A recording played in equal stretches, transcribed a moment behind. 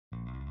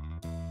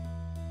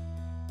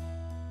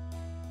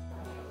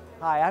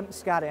Hi, I'm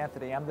Scott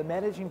Anthony. I'm the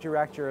Managing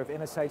Director of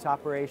Innosights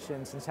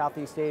Operations in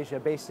Southeast Asia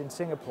based in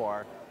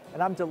Singapore,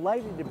 and I'm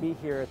delighted to be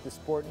here at the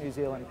Sport New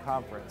Zealand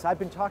conference. I've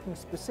been talking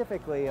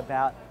specifically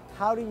about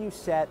how do you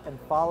set and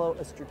follow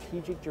a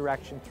strategic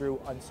direction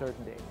through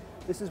uncertainty.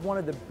 This is one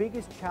of the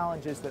biggest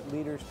challenges that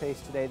leaders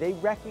face today. They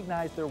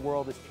recognize their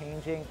world is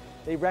changing,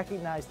 they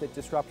recognize that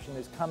disruption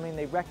is coming,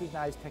 they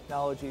recognize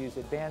technology is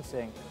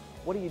advancing.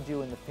 What do you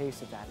do in the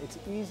face of that? It's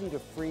easy to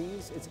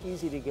freeze, it's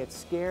easy to get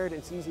scared,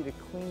 it's easy to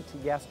cling to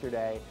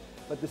yesterday,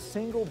 but the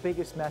single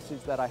biggest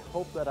message that I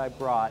hope that I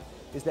brought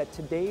is that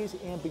today's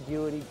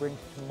ambiguity brings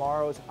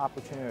tomorrow's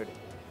opportunity.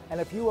 And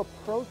if you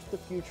approach the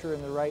future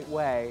in the right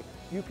way,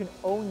 you can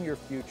own your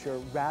future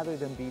rather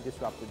than be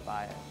disrupted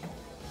by it.